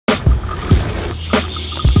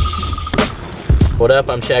What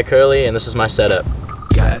up, I'm Kerley, and this is my setup.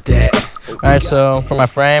 Got that. Alright, so for my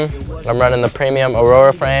frame, I'm running the Premium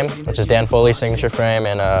Aurora frame, which is Dan Foley's signature frame,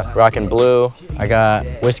 and rockin' blue. I got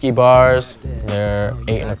whiskey bars, they're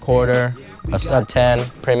 8 1/4, a sub 10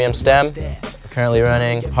 premium stem. Currently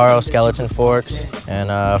running Haro skeleton forks,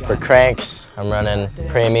 and for cranks, I'm running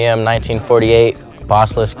Premium 1948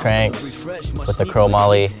 bossless cranks with the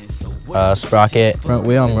chromoly sprocket. Front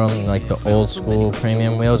wheel, I'm running like the old school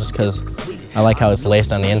premium wheel just because I like how it's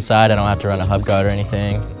laced on the inside. I don't have to run a hub guard or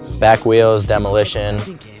anything. Back wheels, demolition,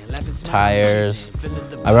 tires.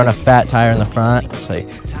 I run a fat tire in the front. It's like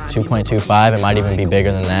 2.25, it might even be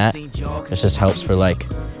bigger than that. It just helps for like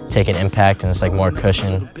taking impact, and it's like more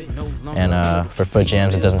cushion. And for foot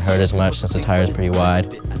jams, it doesn't hurt as much since the tire is pretty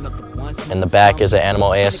wide. And the back is an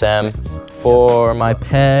Animal ASM. For my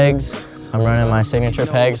pegs, I'm running my signature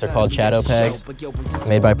pegs. They're called Shadow pegs,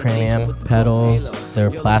 made by Premium. Pedals, they're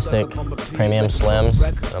plastic Premium slims.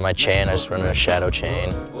 And on my chain, I just run a Shadow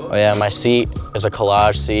chain. Oh yeah, my seat is a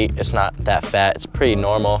collage seat. It's not that fat, it's pretty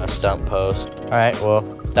normal, a stump post. All right, well,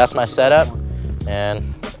 that's my setup,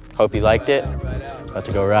 and hope you liked it. About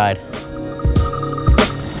to go ride.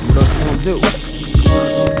 What else you gonna do? You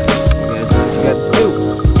gotta do what you gotta do.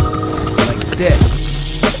 Just like that.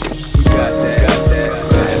 We got that.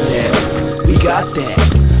 We got that.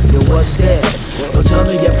 Yo, what's that? Don't tell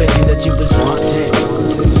me everything that you was wanting.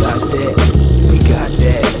 We got that. We got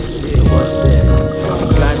that. Yo, what's that?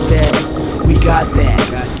 We got that. We got that.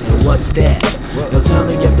 Yo, what's that? Don't tell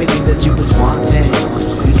me everything that you was wanting.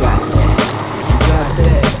 We got that. We got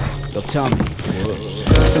that. Yo, tell me.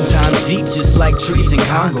 Sometimes deep, just like trees in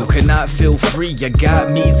Congo. Cannot feel free, you got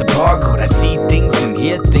me as a barcode. I see things and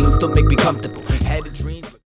hear things, don't make me comfortable.